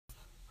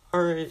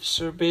Alright,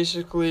 so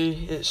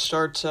basically it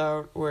starts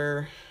out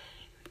where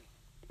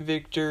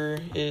Victor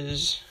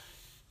is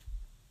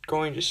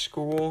going to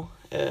school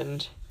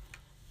and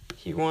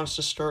he wants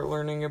to start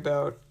learning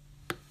about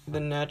the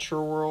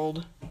natural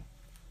world,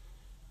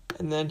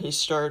 and then he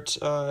starts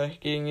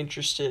getting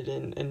interested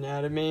in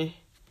anatomy,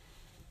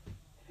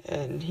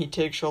 and he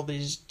takes all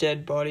these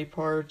dead body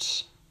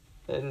parts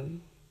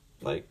and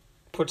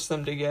puts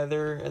them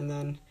together and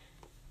then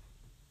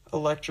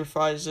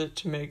electrifies it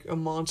to make a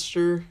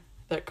monster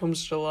that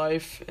comes to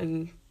life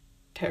and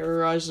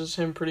terrorizes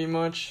him pretty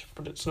much,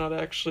 but it's not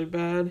actually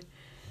bad.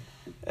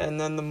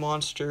 And then the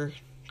monster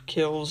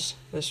kills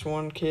this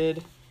one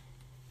kid,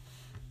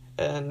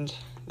 and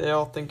they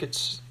all think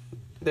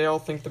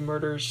the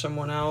murderer is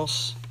someone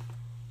else,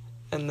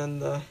 and then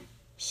the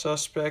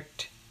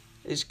suspect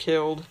is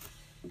killed.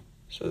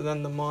 So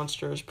then the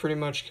monster has pretty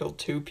much killed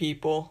 2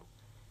 people,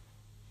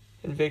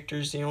 and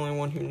Victor's the only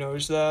one who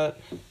knows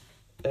that,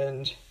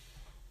 and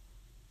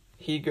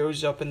he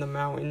goes up in the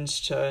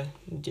mountains to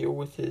deal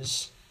with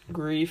his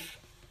grief,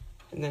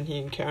 and then he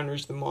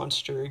encounters the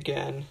monster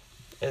again,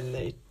 and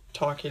they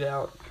talk it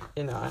out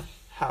in a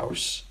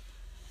house.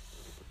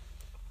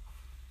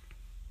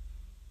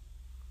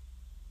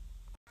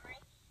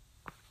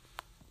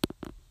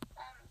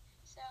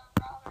 So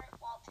Robert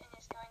Walton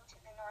is going to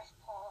the North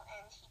Pole,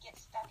 and he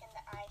gets stuck in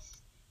the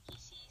ice. He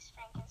sees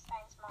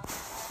Frankenstein's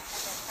monster, and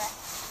then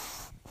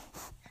rescues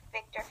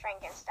Victor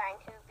Frankenstein,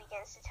 who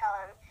begins to tell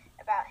him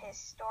about his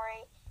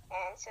story.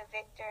 And so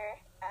Victor,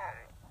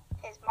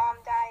 his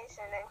mom dies,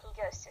 and then he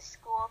goes to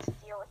school to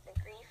deal with the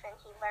grief, and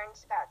he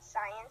learns about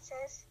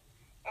sciences,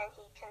 and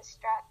he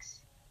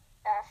constructs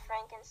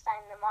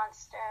Frankenstein the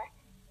monster,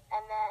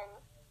 and then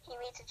he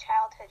meets a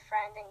childhood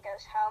friend and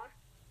goes home,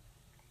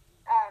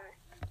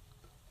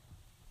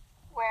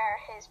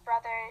 where his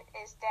brother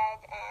is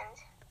dead, and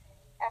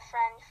a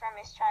friend from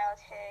his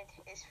childhood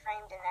is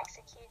framed and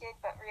executed,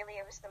 but really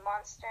it was the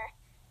monster.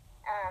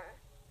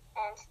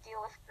 And to deal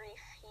with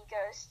grief, he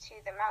goes to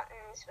the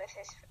mountains with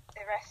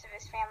the rest of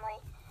his family,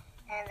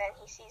 and then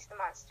he sees the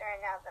monster, and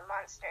now the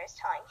monster is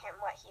telling him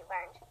what he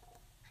learned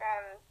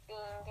from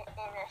being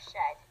in a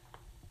shed.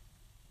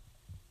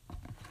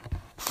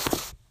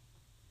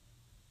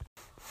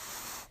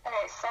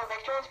 Okay, so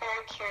Victor is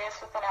very curious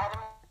with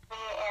anatomy,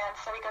 and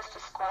so he goes to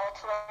school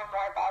to learn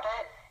more about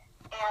it,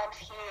 and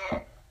he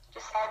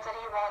decides that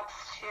he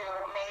wants to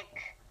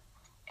make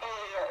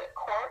a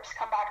corpse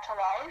come back to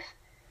life.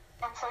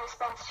 And so he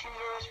spends 2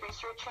 years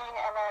researching,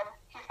 and then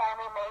he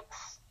finally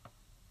makes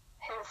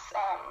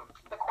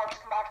the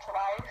corpse come back to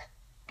life.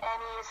 And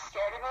he's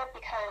scared of it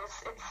because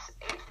it's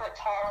 8 foot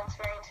tall and it's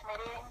very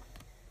intimidating.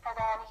 And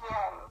then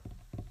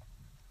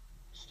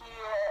he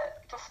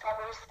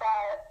discovers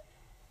that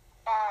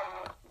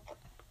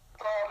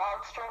the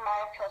monster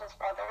might have killed his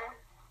brother.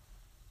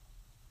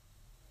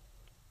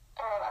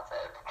 And that's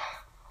it.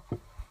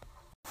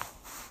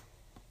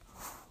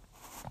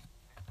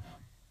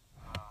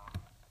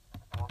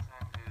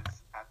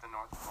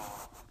 North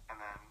Pole, and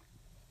then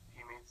he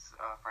meets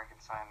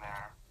Frankenstein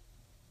there,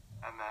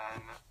 and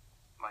then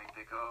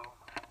they go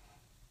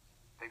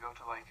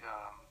to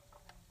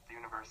the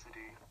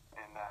university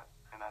in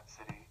that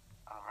city.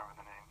 I don't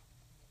remember the name,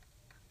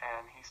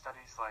 and he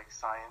studies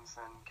science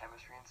and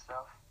chemistry and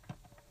stuff,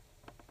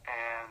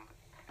 and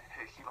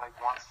he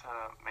wants to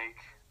make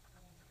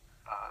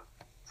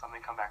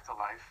something come back to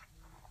life,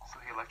 so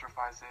he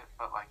electrifies it,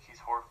 but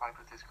he's horrified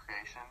with his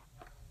creation,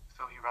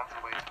 so he runs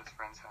away to his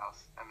friend's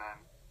house, and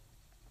then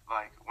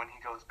when he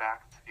goes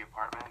back to the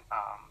apartment,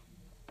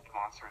 the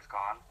monster is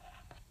gone.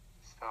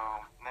 So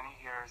then he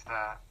hears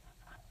that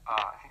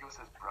I think it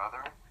was his brother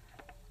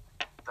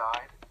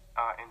died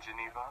in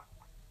Geneva.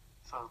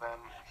 So then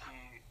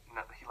he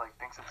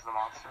thinks it's the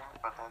monster,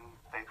 but then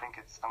they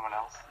think it's someone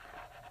else.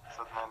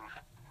 So then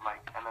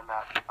and then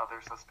that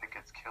other suspect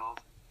gets killed.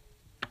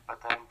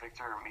 But then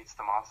Victor meets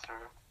the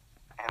monster,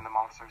 and the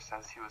monster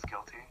says he was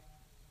guilty.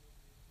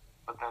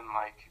 But then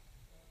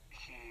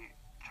he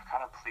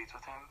kind of pleads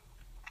with him,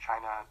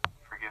 trying to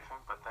forgive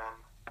him, but then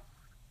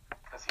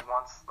because he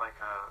wants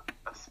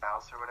a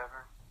spouse or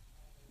whatever,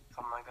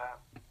 something like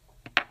that,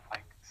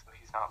 so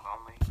he's not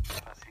lonely,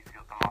 because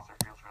the monster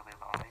feels really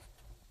lonely.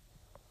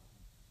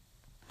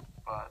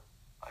 But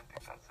I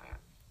think that's it.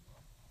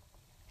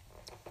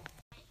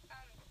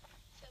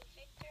 So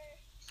Victor,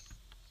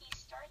 he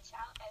starts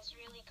out as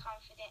really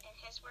confident in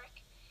his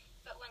work,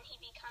 but when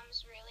he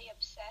becomes really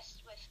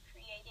obsessed with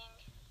creating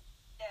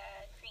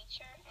the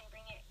creature and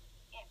bringing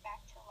it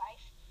back to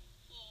life,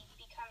 he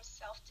becomes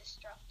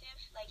self-destructive.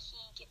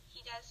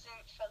 He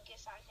doesn't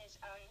focus on his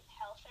own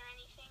health or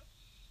anything,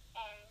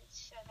 and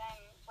so then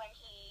when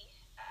he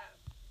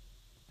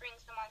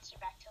brings the monster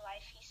back to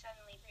life, he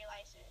suddenly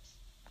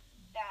realizes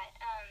that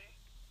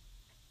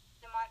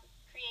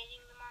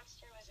creating the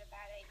monster was a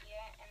bad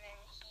idea, and then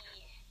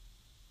he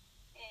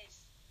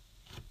is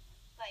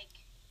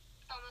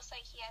almost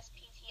like he has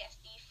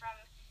PTSD from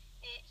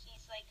it.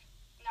 He's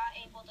not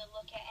able to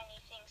look at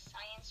anything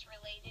science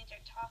related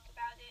or talk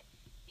about it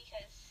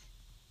because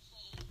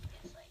he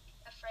is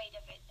afraid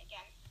of it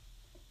again.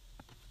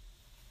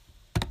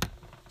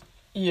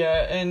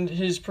 Yeah, and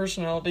his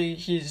personality,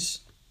 he's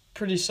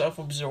pretty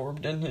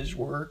self-absorbed in his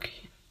work.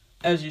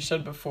 As you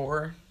said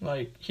before,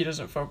 like, he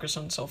doesn't focus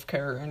on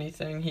self-care or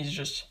anything.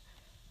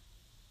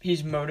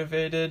 He's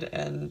motivated,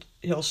 and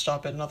he'll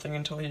stop at nothing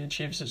until he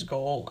achieves his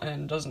goal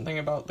and doesn't think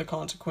about the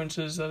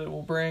consequences that it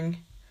will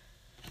bring.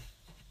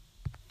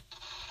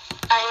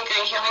 I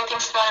agree. He only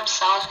thinks about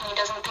himself, and he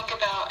doesn't think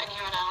about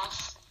anyone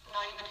else,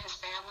 not even his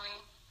family.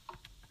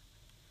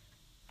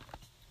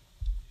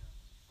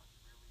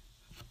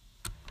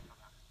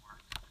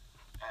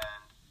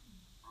 And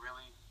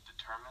really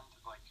determined,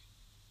 like,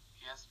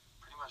 he has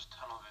pretty much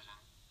tunnel vision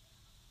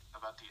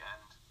about the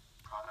end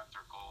product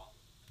or goal.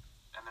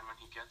 And then when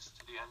he gets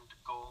to the end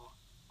goal,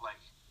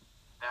 like,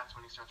 that's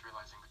when he starts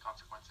realizing the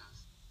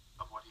consequences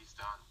of what he's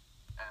done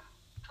and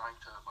trying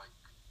to, like,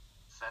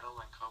 settle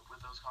and cope with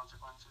those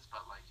consequences,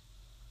 but, like,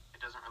 it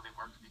doesn't really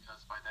work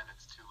because by then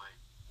it's too late.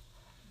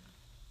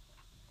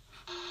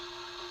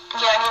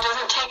 Yeah, and he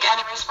doesn't take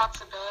any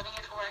responsibility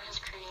for his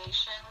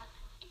creation,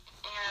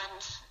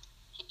 and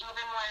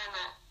even when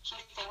he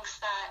thinks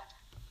that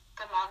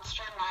the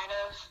monster might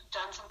have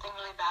done something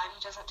really bad,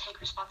 he doesn't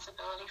take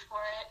responsibility for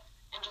it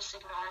and just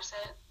ignores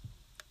it.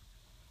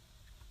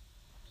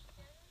 He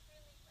doesn't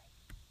really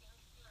think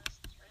things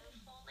through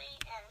fully,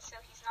 and so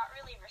he's not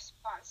really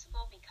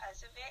responsible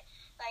because of it.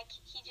 Like,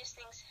 he just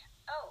thinks,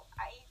 oh,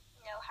 I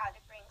know how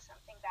to bring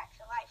something back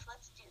to life,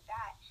 let's do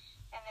that.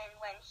 And then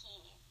when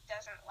he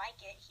doesn't like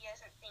it, he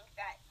doesn't think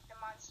that the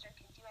monster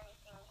could do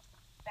anything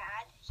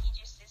bad. He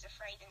just is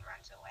afraid and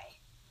runs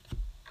away.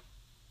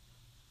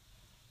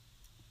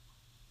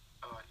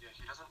 Yeah,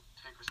 he doesn't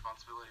take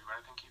responsibility, but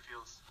I think he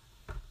feels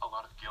a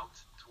lot of guilt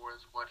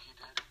towards what he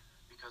did,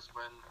 because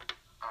when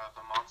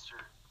the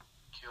monster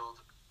killed,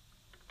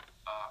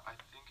 I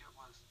think it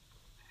was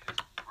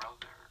his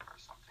brother or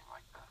something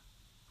like that,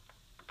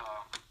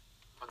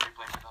 but they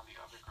blamed it on the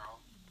other girl,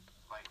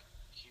 like,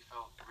 he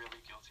felt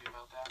really guilty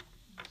about that,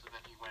 so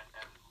then he went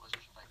and was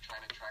like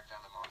trying to track down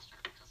the monster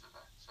because of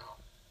that. So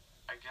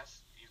I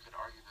guess you could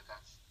argue that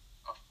that's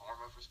a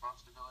form of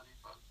responsibility,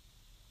 but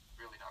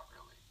really not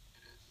really.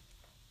 It is.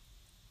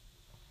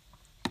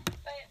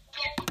 But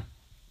when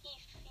he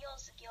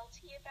feels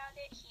guilty about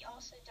it, he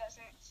also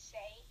doesn't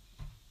say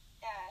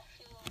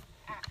who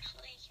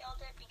actually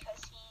killed it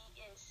because he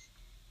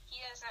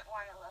doesn't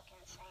want to look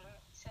insane.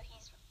 So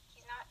he's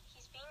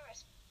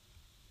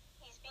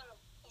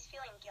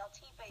feeling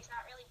guilty, but he's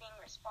not really being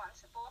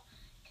responsible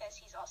because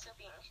he's also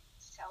being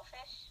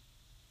selfish.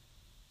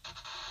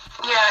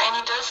 Yeah, and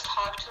he does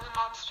talk to the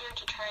monster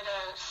to try to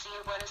see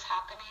what is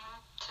happening,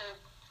 to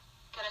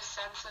get a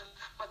sense of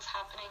what's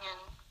happening and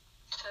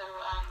to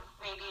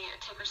maybe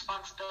take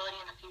responsibility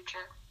in the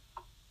future.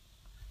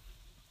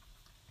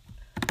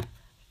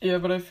 Yeah,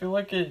 but I feel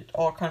like it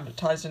all kind of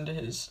ties into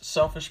his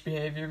selfish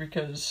behavior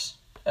because,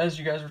 as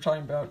you guys were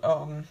talking about,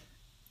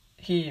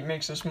 he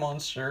makes this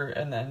monster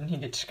and then he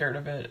gets scared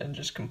of it and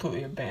just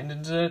completely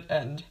abandons it,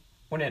 and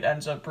when it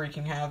ends up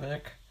wreaking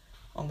havoc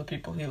on the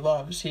people he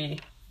loves, he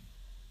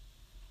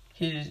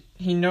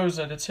knows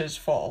that it's his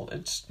fault.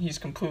 He's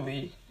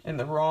completely in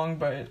the wrong,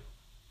 but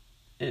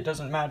it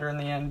doesn't matter in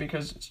the end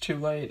because it's too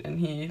late,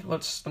 and he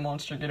lets the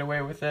monster get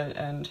away with it,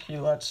 and he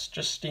lets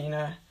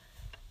Justina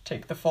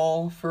take the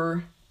fall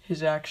for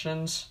his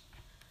actions.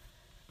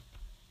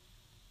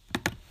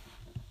 But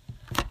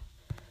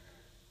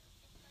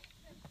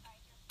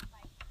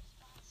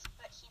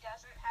he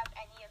doesn't have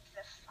any of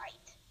the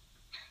fight.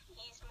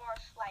 He's more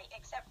flight,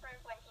 except for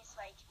when he's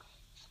like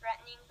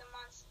threatening the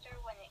monster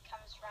when it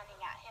comes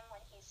running at him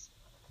when he's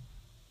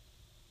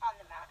on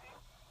the mountain.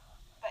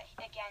 But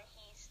again,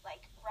 he's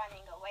like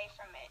running away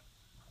from it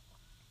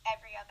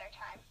every other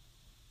time.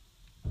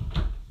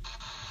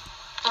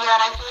 Yeah,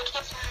 and I feel like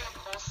he's very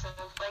impulsive.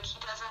 Like, he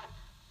doesn't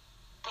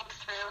think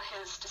through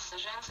his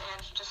decisions,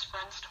 and he just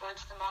runs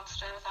towards the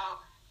monster without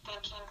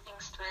thinking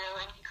things through,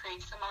 and he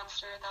creates the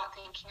monster without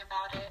thinking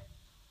about it.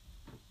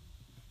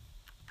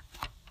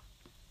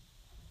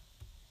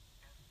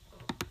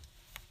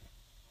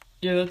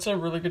 Yeah, that's a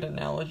really good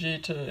analogy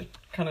to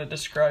kind of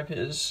describe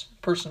his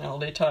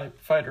personality type,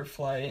 fight or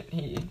flight.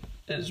 He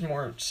is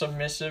more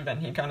submissive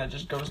and he kind of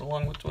just goes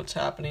along with what's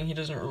happening. He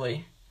doesn't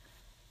really,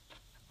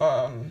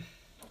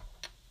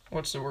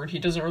 he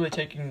doesn't really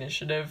take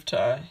initiative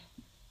to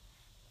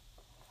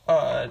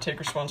take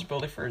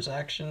responsibility for his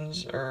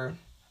actions or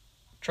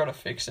try to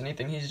fix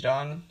anything he's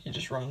done. He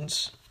just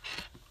runs.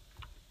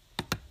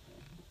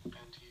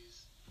 And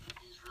he's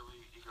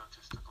really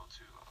egotistical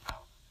too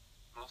about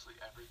mostly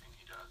everything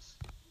he does,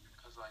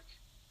 because like,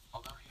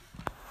 although he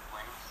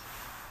blames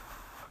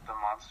the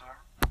monster,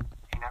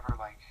 he never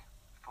like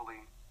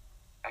fully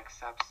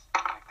accepts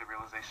like the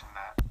realization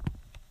that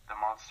the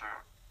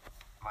monster,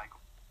 like,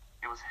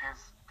 it was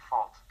his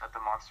fault that the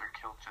monster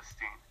killed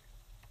Justine,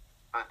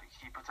 but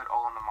he puts it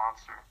all on the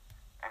monster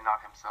and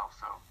not himself,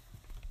 so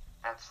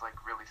that's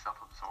like really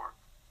self-absorbed.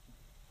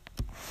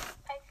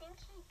 I think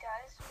he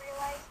does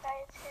realize that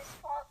it's his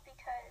fault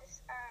because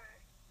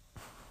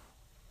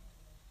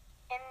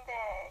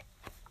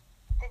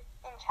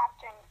in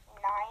chapter 9,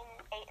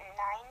 8, and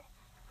 9,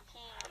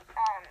 he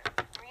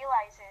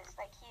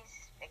like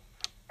he's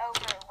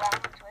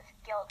overwhelmed with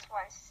guilt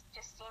once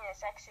Justine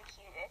is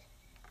executed,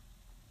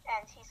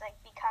 and he's like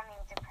becoming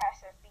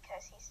depressive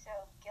because he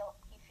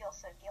feels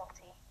so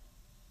guilty.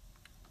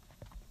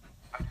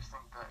 I just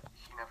think that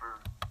he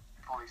never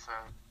fully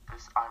said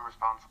this. I'm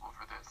responsible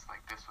for this.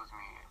 Like, this was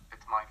me.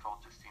 It's my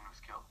fault Justine was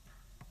killed.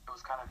 It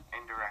was kind of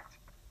indirect,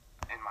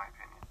 in my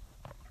opinion.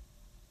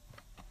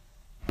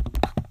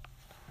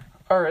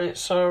 Alright,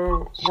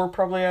 so we're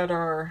probably at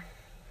our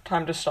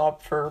time to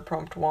stop for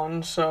prompt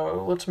 1,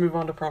 so let's move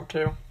on to prompt 2.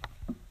 Okay,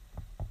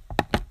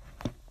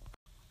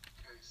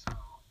 so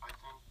I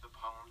think the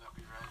poem that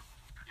we read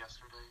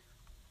yesterday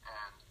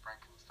and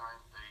Frankenstein,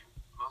 they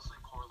mostly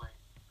correlate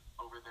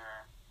over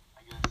their,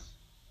 I guess,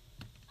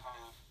 kind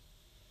of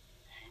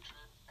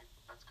hatred,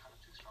 that's kind of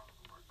too strong of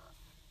a word, but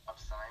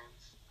of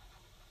science,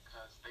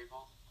 because they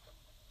both,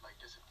 like,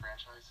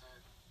 disenfranchise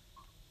it,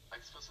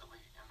 like,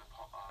 explicitly in the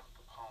poem,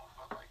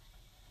 but, like,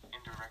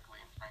 indirectly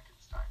in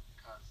Frankenstein,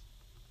 because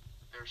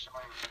they're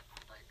showing,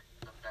 like,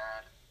 the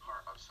bad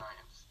part of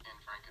science in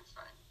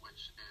Frankenstein,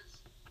 which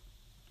is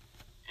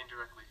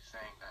indirectly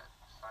saying that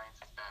science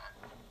is bad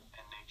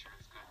and nature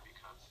is good,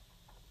 because,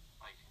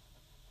 like,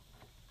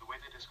 the way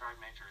they describe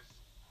nature is,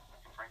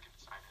 in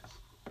Frankenstein is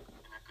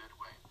in a good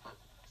way, but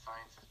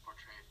science is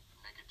portrayed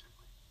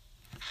negatively.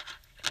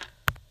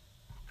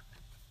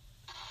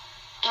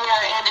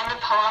 Yeah, and in the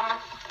poem,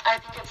 I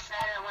think it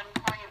said at one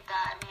point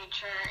that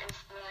nature is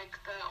like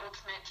the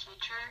ultimate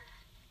teacher,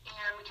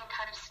 and we can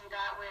kind of see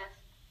that with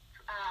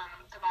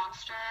the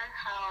monster,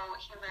 how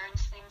he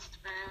learns things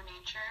through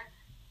nature,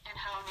 and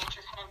how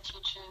nature kind of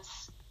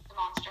teaches the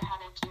monster how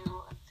to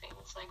do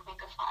things like make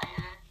a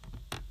fire.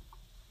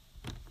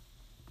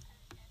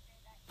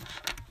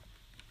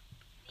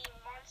 The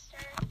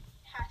monster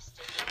has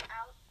to go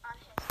out on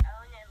his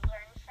own and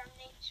learn from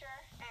nature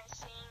and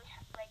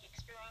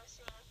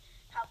experiencing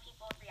how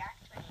people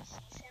react when he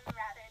sees him,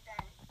 rather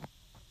than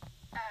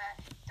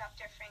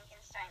Dr.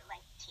 Frankenstein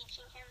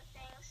teaching him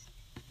things.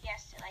 He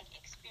has to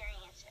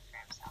experience it for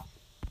himself.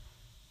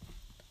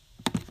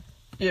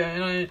 Yeah,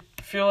 and I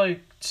feel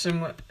like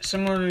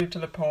similarly to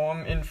the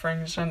poem, in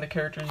Frankenstein the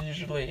characters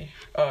usually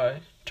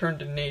turn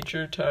to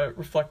nature to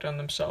reflect on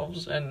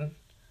themselves and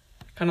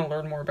kind of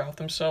learn more about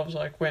themselves.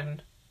 Like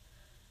when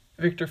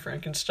Victor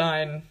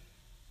Frankenstein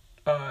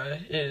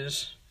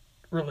feels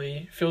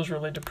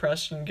really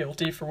depressed and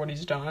guilty for what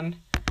he's done,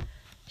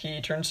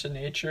 he turns to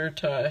nature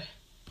to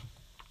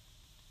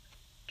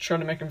try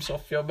to make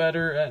himself feel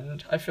better,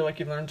 and I feel like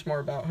he learns more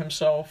about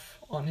himself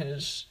on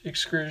his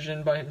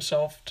excursion by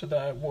himself to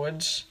the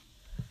woods.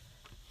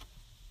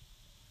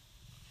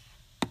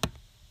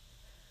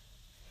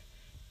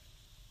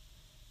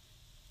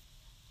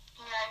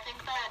 Yeah, I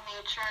think that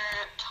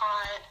nature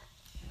taught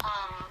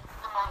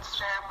the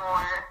monster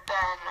more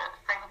than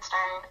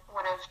Frankenstein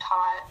would have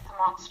taught the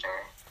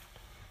monster.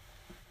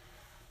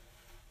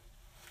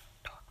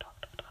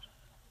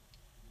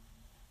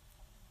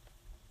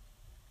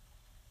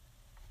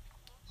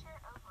 Nature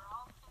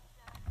overall in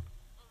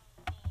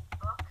the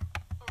book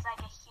is a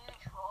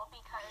huge role,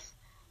 because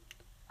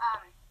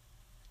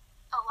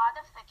a lot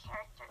of the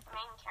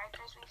main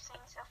characters we've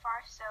seen so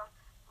far, so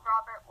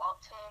Robert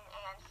Walton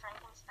and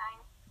Frankenstein,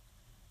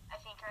 I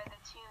think are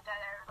the two that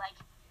are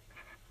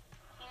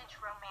huge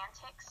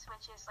romantics,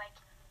 which is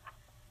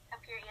a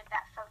period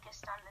that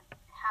focused on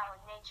how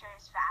nature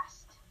is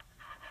vast.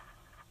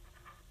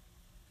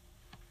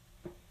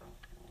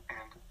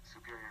 And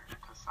superior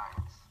to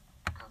science,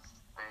 because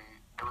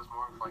it was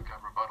more of a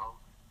rebuttal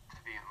to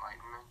the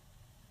Enlightenment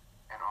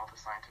and all the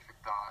scientific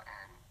thought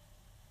and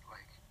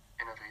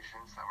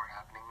innovations that were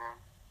happening then,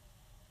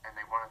 and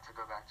they wanted to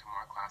go back to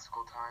more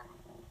classical time,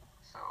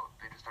 so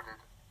they just started,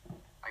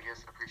 I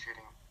guess,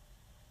 appreciating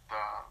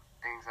the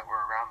things that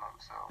were around them,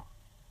 so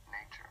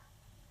nature,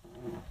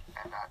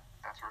 and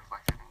that's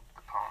reflected in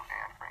the poem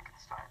and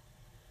Frankenstein.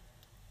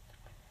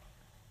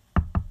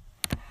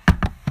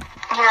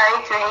 Yeah,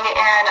 I agree,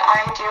 and I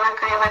do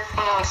agree with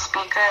the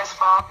speaker as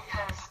well,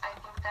 because I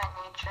think that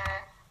nature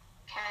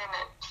can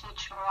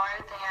teach more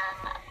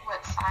than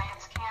what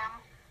science can,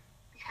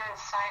 because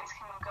science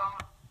can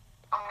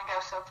only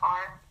go so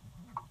far.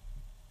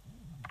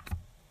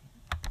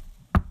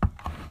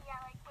 Yeah,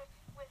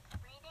 with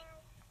reading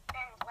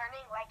and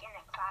learning in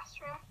a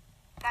classroom,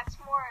 that's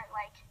more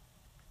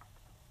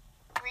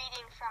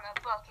reading from a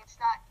book. It's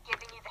not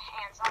giving you the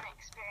hands-on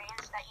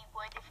experience that you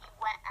would if you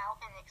went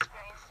out and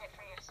experienced it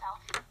for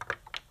yourself.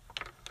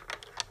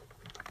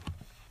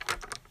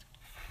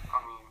 I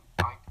mean,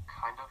 I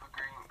kind of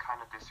agree and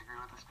kind of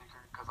disagree with the speaker,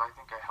 because I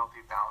think a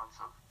healthy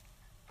balance of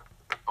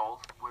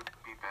both would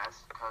be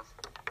best, because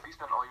if you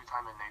spend all your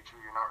time in nature,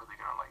 you're not really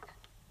gonna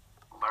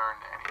learn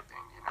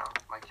anything, you know?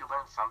 You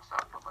learn some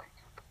stuff, but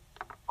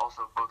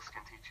also books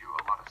can teach you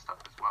a lot of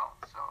stuff as well.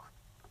 So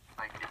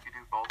if you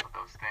do both of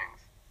those things,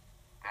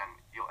 then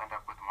you'll end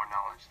up with more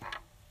knowledge than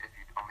if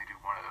you only do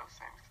one of those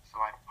things. So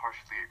I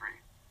partially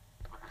agree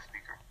with the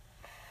speaker.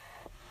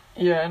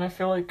 Yeah, and I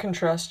feel like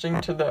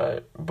contrasting to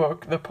the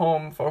book, the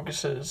poem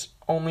focuses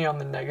only on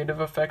the negative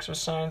effects of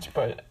science,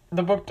 but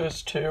the book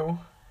does too.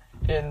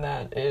 in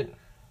that it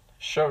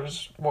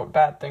shows what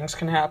bad things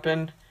can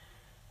happen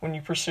when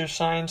you pursue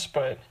science,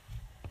 but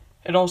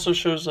it also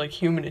shows like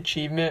human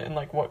achievement and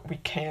like what we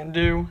can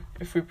do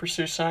if we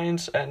pursue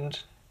science,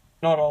 and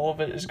not all of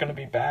it is going to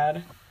be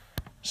bad.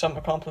 Some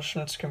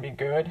accomplishments can be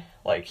good.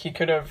 Like he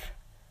could have,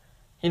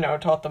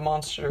 taught the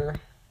monster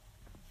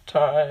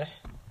to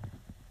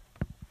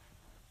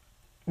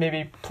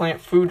maybe plant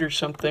food or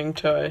something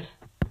to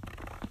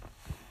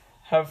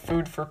have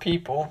food for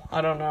people.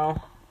 I don't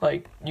know.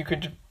 Like you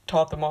could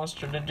taught the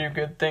monster to do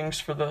good things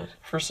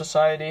for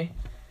society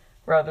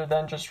rather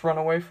than just run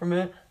away from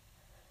it.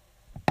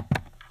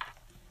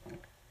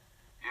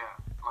 Yeah,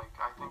 like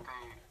I think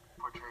they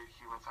portrayed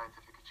human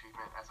scientific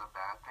achievement as a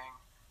bad thing,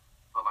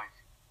 but like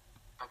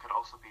that could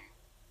also be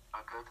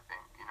a good thing,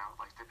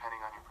 like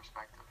depending on your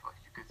perspective. Like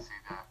you could see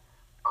that,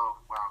 oh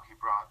wow, he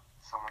brought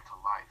someone to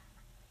life.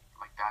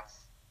 Like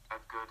that's a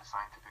good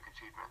scientific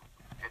achievement.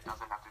 It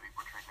doesn't have to be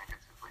portrayed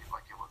negatively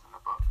like it was in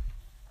the book.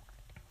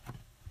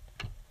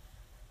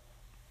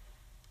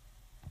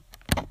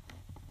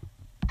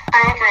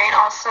 I agree. And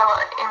also,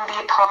 in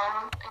the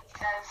poem, it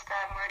says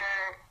that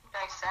murder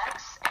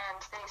dissects, and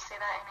they say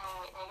that in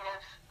a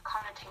negative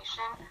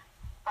connotation,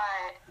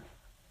 but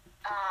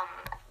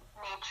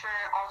nature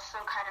also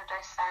kind of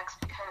dissects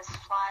because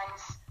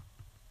flies,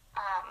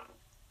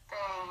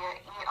 they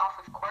eat off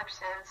of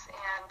corpses,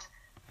 and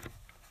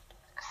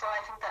so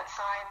I think that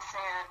science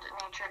and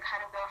nature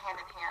kind of go hand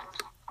in hand.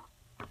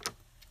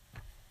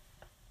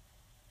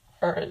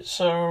 Alright,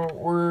 so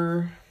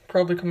we're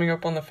probably coming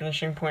up on the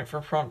finishing point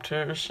for prompt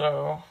 2,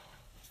 so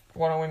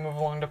why don't we move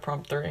along to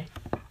prompt 3?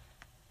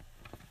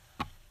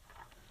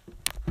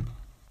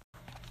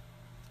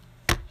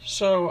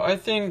 So I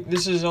think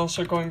this is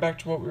also going back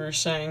to what we were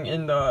saying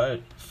in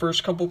the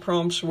first couple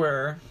prompts,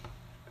 where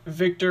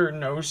Victor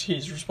knows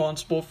he's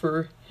responsible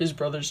for his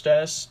brother's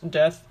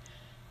death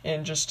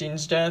and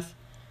Justine's death,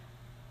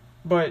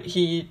 but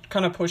he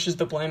kind of pushes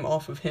the blame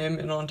off of him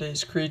and onto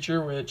his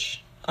creature,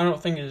 which I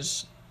don't think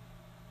is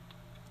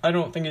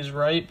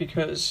right,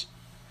 because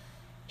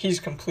he's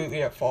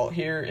completely at fault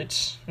here.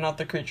 It's not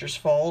the creature's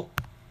fault.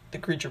 The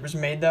creature was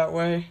made that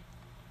way,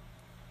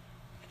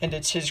 and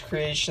it's his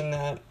creation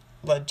that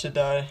led to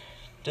the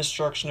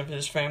destruction of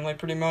his family,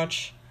 pretty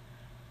much.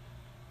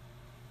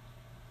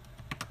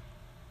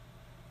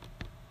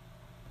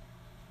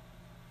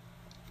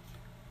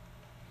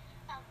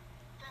 The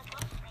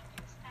book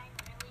Frankenstein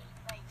really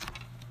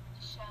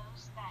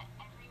shows that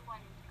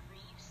everyone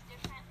grieves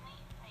differently.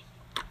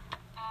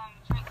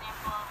 For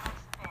example,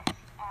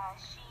 Elizabeth,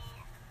 she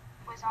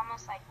was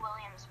almost like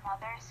William's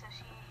mother, so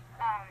she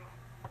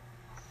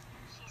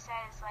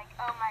says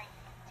 "Oh my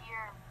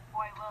dear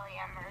boy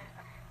William," or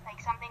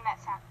something that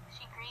sounds.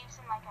 She grieves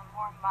in a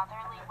more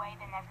motherly way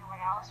than everyone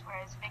else,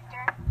 whereas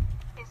Victor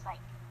is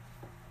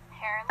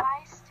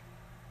paralyzed.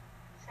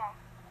 So.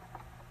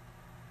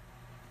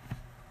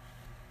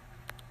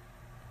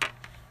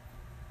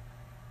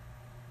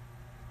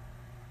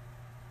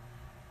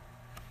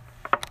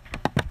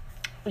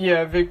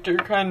 Yeah, Victor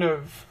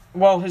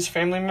while his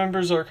family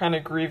members are kind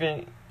of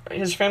grieving,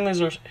 his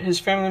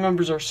family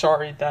members are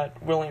sorry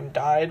that William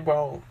died,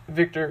 while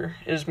Victor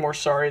is more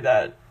sorry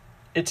that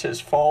it's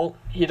his fault.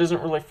 He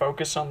doesn't really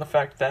focus on the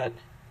fact that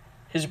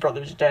his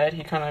brother's dead.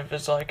 He kind of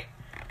is like,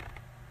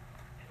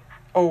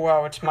 oh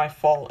wow, it's my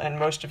fault, and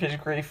most of his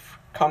grief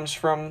comes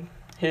from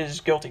his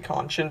guilty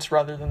conscience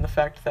rather than the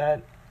fact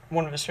that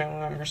one of his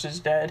family members is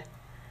dead.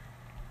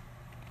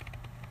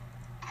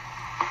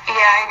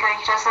 Yeah, I agree.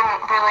 He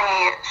doesn't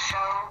really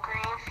show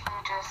grief. He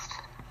just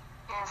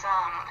is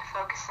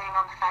focusing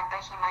on the fact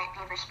that he might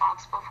be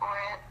responsible for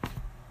it.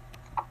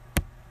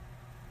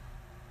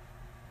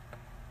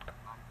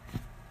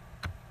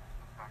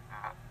 The fact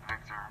that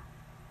Victor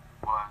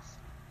was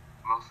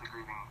mostly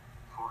grieving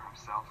for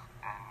himself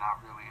and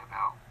not really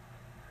about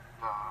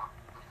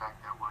the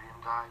fact that William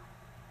died.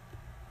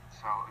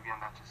 So again,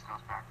 that just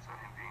goes back to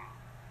him being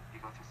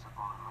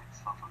egotistical and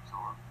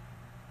self-absorbed.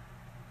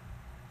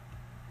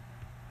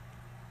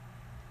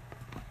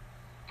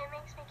 It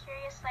makes me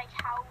curious,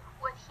 how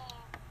would he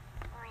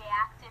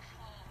react if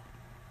he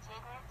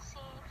didn't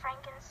see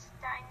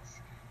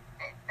Frankenstein's,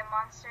 the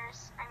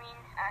monsters,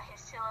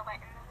 his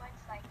silhouette in the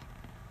woods?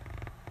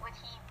 Would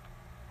he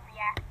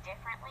react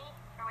differently,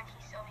 or would he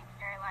still be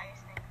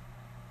paralyzed and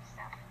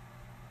stuff?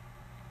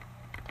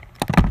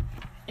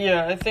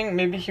 Yeah, I think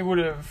maybe he would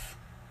have.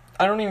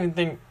 I don't even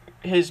think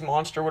his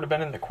monster would have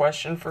been in the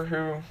question for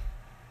who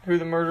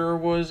the murderer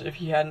was if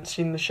he hadn't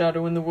seen the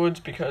shadow in the woods,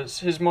 because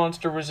his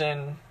monster was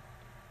in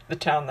the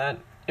town that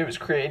it was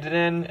created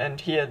in,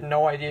 and he had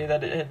no idea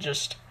that it had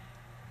just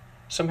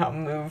somehow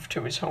moved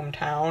to his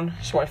hometown.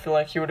 So I feel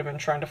like he would have been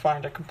trying to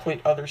find a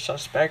complete other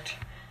suspect,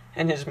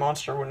 and his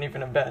monster wouldn't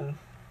even been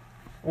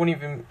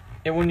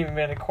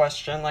a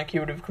question. He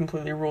would have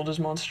completely ruled his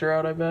monster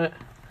out, I bet.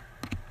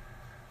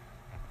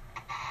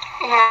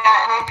 Yeah,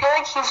 and I feel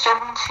like he's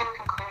jumping to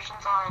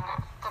conclusions on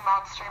the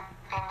monster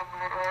being the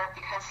murderer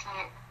because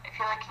I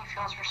feel like he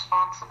feels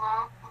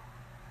responsible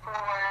for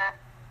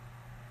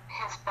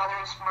his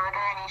brother's murder,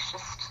 and he's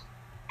just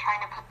trying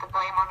to put the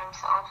blame on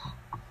himself.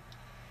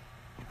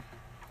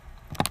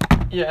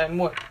 Yeah,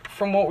 and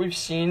from what we've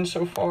seen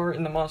so far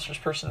in the monster's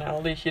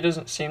personality, he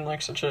doesn't seem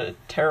like such a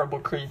terrible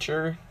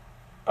creature.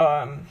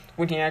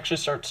 When he actually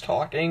starts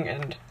talking,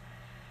 and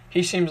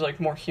he seems like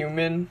more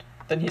human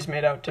than he's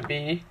made out to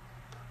be,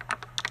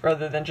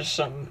 rather than just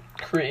some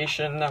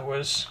creation that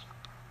was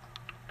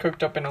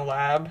cooked up in a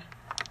lab.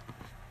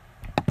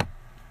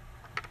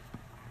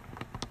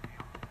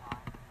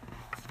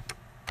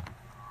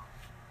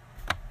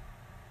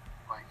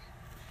 Like,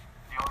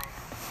 the only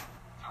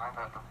time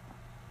that the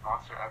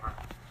monster ever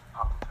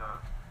popped into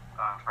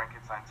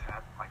Frankenstein's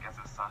head, like, as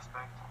a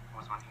suspect,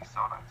 was when he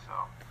saw it. So,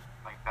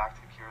 like, back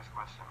to Kira's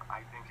question,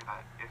 I think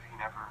that if he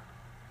never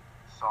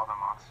saw the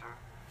monster,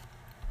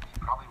 he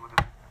probably would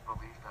have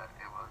believed that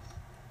it was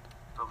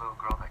the little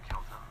girl that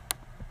killed him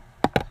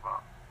as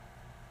well.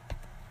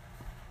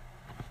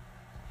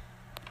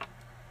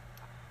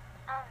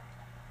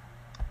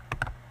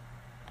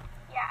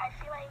 Yeah, I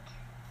feel like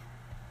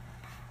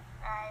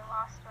I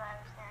lost what I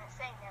was gonna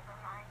say, never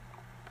mind.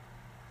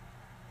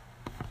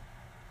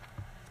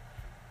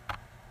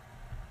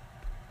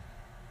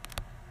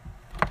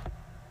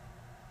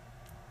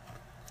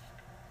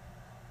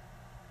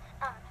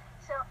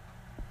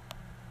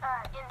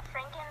 In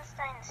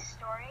Frankenstein's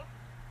story,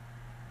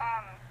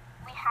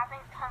 we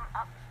haven't come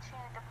up to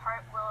the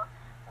part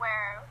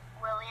where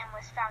William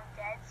was found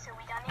dead, so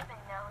we don't even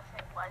know if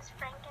it was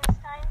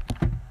Frankenstein.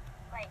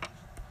 Like,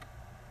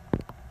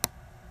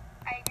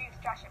 I agree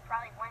with Josh, it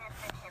probably wouldn't have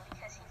been him,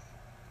 because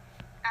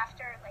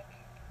after, like,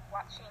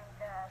 watching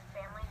the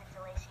family, the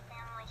DeLacy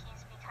family,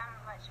 he's become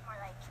much more,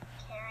 like,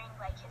 caring.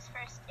 Like, his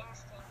first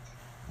instinct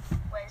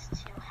was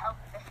to help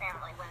the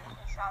family when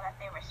he saw that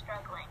they were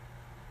struggling.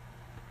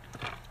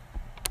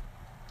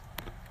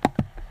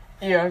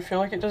 Yeah, I feel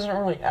like it doesn't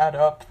really add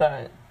up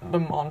that the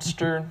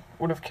monster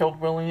would have killed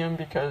William,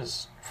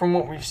 because from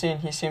what we've seen,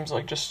 he seems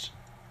like just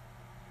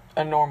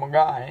a normal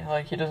guy.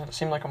 Like, he doesn't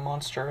seem like a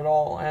monster at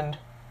all, and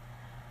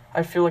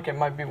I feel like it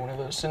might be one of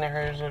those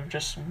scenarios of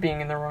just being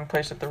in the wrong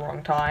place at the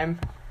wrong time,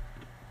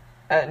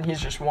 and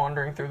he's just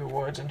wandering through the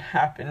woods and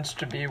happens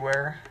to be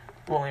where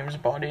William's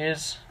body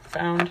is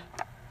found.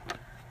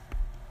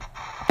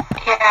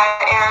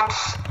 Yeah, and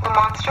the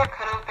monster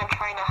could have been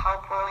trying to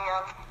help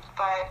William,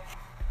 but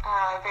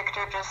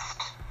Victor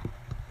just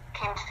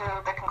came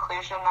to the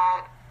conclusion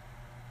that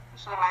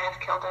he might have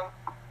killed him.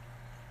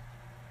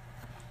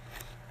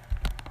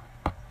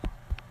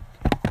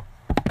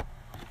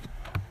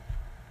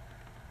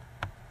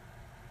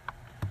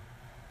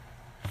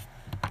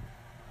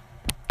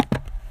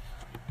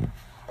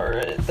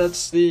 Alright,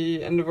 that's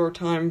the end of our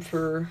time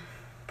for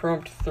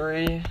prompt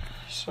 3,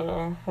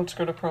 so let's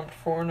go to prompt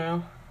 4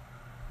 now.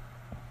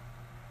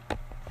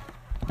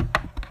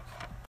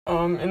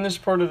 In this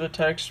part of the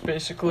text,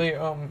 basically,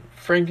 the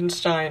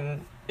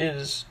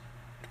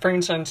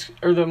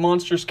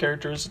monster's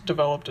character is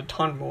developed a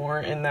ton more,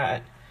 in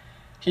that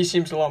he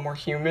seems a lot more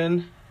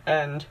human,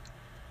 and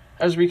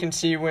as we can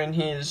see when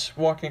he's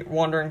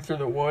wandering through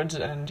the woods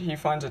and he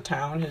finds a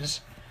town,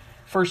 his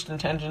first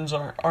intentions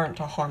aren't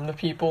to harm the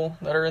people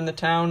that are in the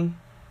town.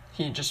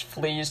 He just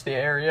flees the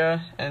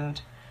area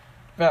and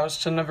vows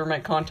to never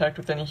make contact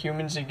with any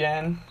humans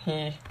again.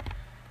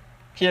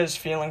 He has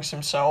feelings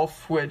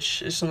himself,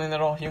 which is something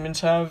that all humans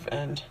have,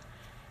 and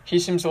he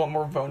seems a lot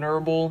more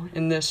vulnerable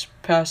in this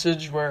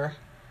passage, where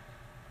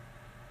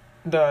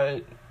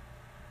the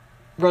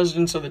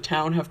residents of the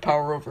town have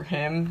power over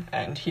him,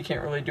 and he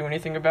can't really do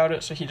anything about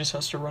it, so he just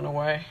has to run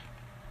away.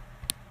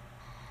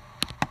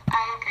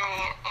 I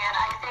agree, and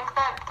I think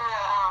that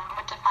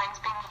what defines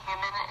being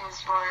human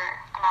is your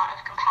amount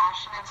of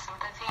compassion and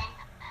sympathy,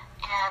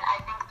 and I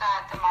think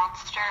that the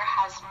monster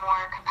has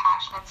more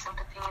compassion and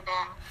sympathy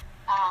than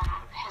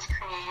his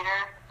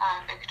creator,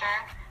 Victor,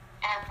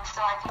 and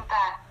so I think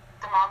that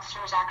the monster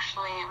is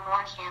actually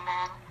more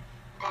human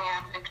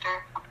than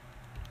Victor.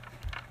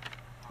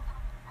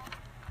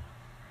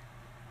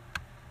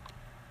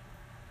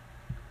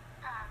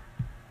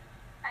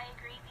 I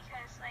agree,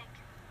 because, like,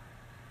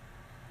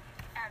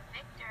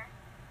 Victor,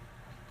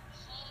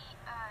 he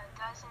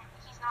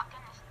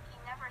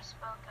never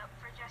spoke up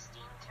for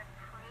Justine to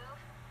prove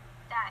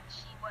that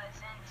she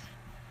wasn't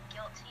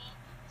guilty,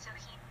 so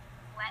he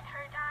let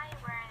her die,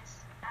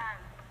 whereas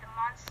the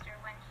monster,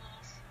 when he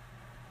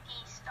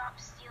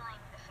stops stealing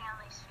the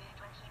family's food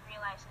when he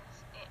realizes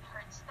it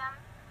hurts them,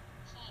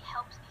 he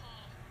helps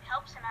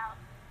him out,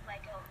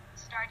 like,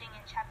 starting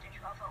in chapter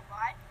 12 a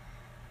lot,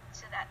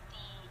 so that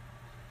the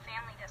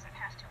family doesn't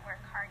have to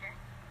work harder.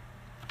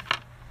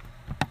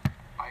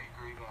 I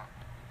agree that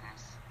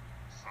this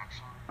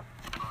section,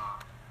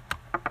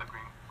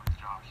 agreeing with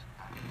Josh,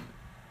 that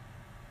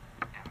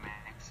it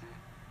makes it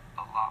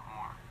a lot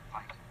more,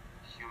 like,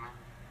 human.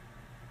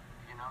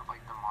 You know,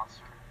 like, the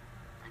monster,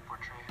 they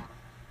portray him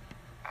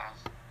as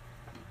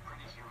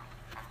pretty human,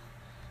 and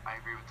I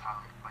agree with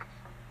Tyler, like,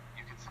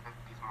 you could say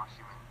he's more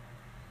human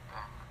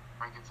than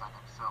Frankenstein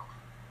himself,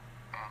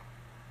 and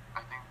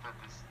I think that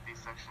these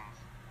sections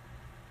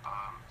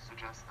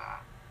suggest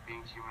that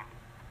being human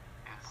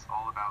is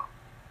all about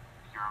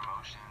your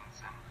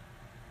emotions and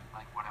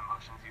like what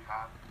emotions you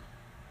have,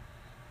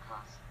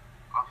 because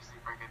obviously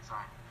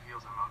Frankenstein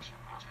feels emotion,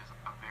 which is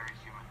a very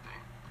human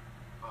thing.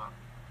 But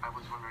I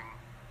was wondering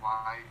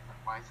why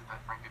is it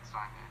that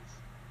Frankenstein is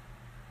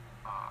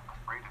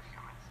afraid of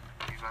humans?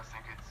 Do you guys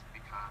think it's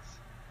because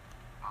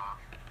of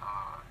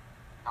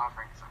not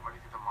Frankenstein? Why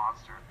do you think the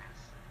monster is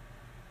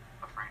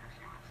afraid of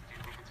humans? Do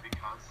you think it's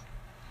because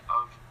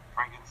of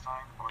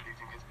Frankenstein, or do you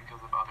think it's because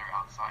of other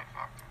outside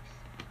factors?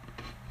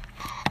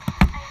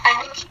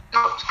 I think,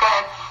 no, go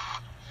ahead.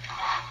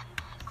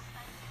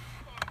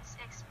 His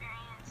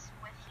experience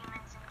with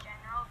humans in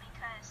general,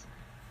 because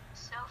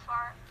so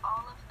far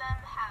all of them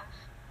have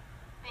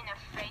been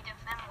afraid of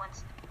them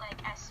once, like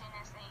as soon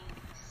as they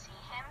see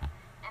him,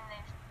 and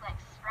they've like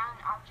thrown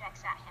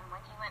objects at him.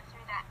 When he went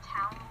through that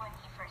town when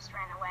he first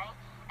ran away,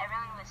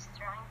 everyone was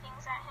throwing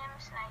things at him,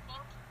 so I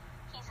think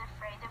he's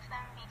afraid of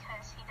them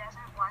because he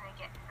doesn't want to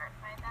get hurt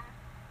by them.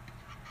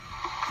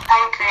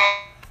 I agree.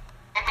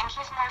 I think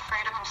he's more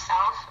afraid of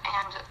himself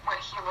and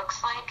what he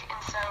looks like,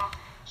 and so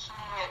he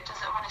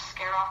doesn't want to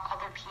scare off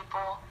other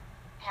people,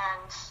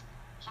 and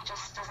he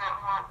just doesn't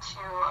want to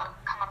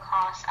come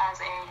across as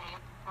a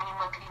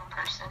mean-looking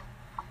person.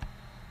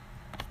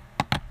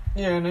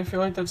 Yeah, and I feel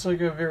like that's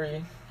like a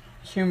very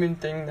human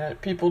thing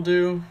that people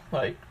do.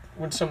 Like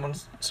when someone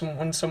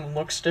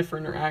looks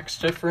different or acts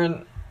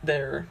different,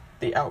 they're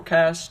the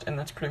outcast, and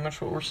that's pretty much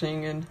what we're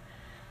seeing in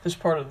this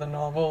part of the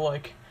novel.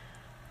 Like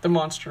the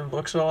monster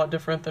looks a lot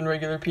different than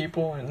regular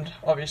people, and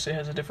obviously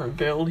has a different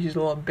build. He's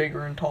a lot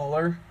bigger and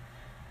taller,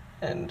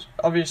 and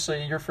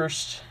obviously your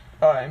first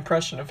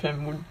impression of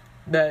him would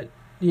that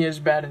he has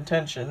bad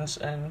intentions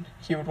and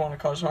he would want to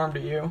cause harm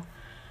to you,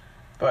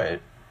 but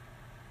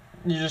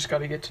you just got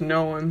to get to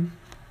know him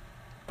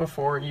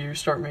before you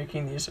start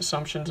making these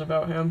assumptions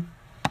about him.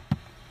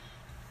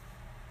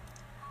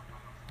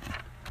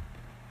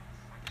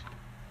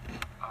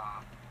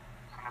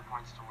 Kind of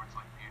points towards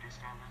like beauty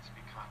standards,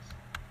 because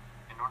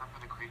in order for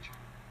the creature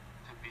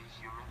to be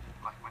human,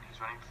 like when he's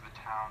running through the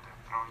town,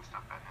 they're throwing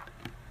stuff at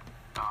him.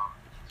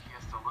 He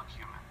has to look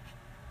human.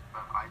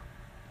 But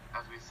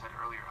as we said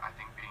earlier, I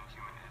think being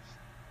human is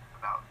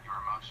about your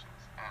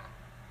emotions, and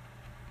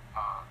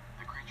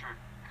the creature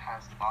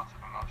has lots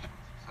of emotions.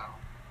 So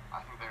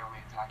I think they're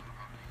only attacking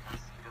him because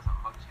he doesn't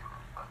look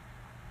human. But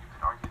you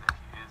could argue that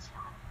he is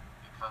human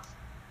because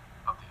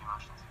of the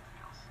emotions he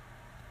feels.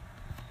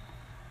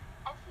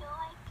 I feel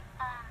like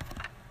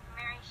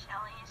Mary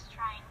Shelley is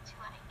trying to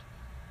like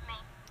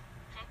make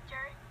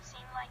Victor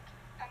seem like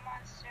a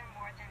monster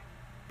more than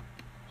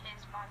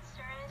his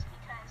monster is,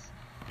 because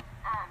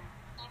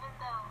even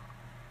though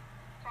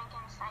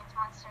Frankenstein's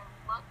monster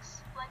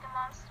looks like a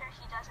monster,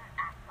 he doesn't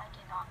act like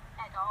it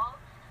at all,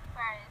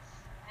 whereas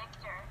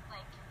Victor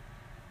like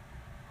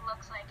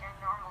looks like a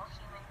normal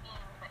human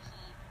being, but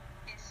he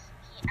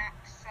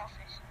acts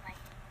selfish and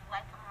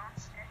like a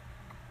monster.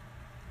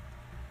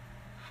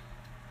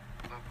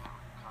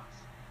 Definitely, because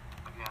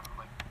again,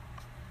 like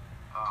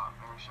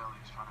Mary Shelley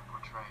is trying to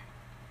portray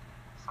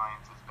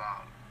science as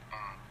bad,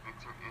 and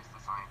Victor is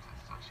the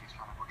scientist, so she's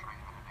trying to portray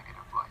him in a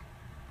negative light,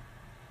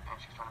 and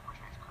she's trying to portray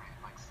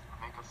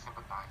make us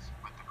sympathize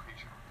with the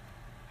creature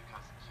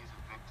because he's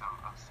a victim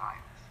of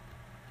science.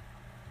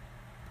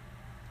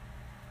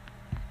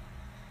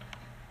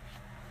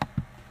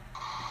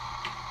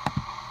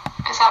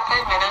 Is that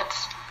 5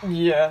 minutes?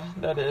 Yeah,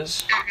 that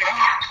is.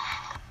 Okay.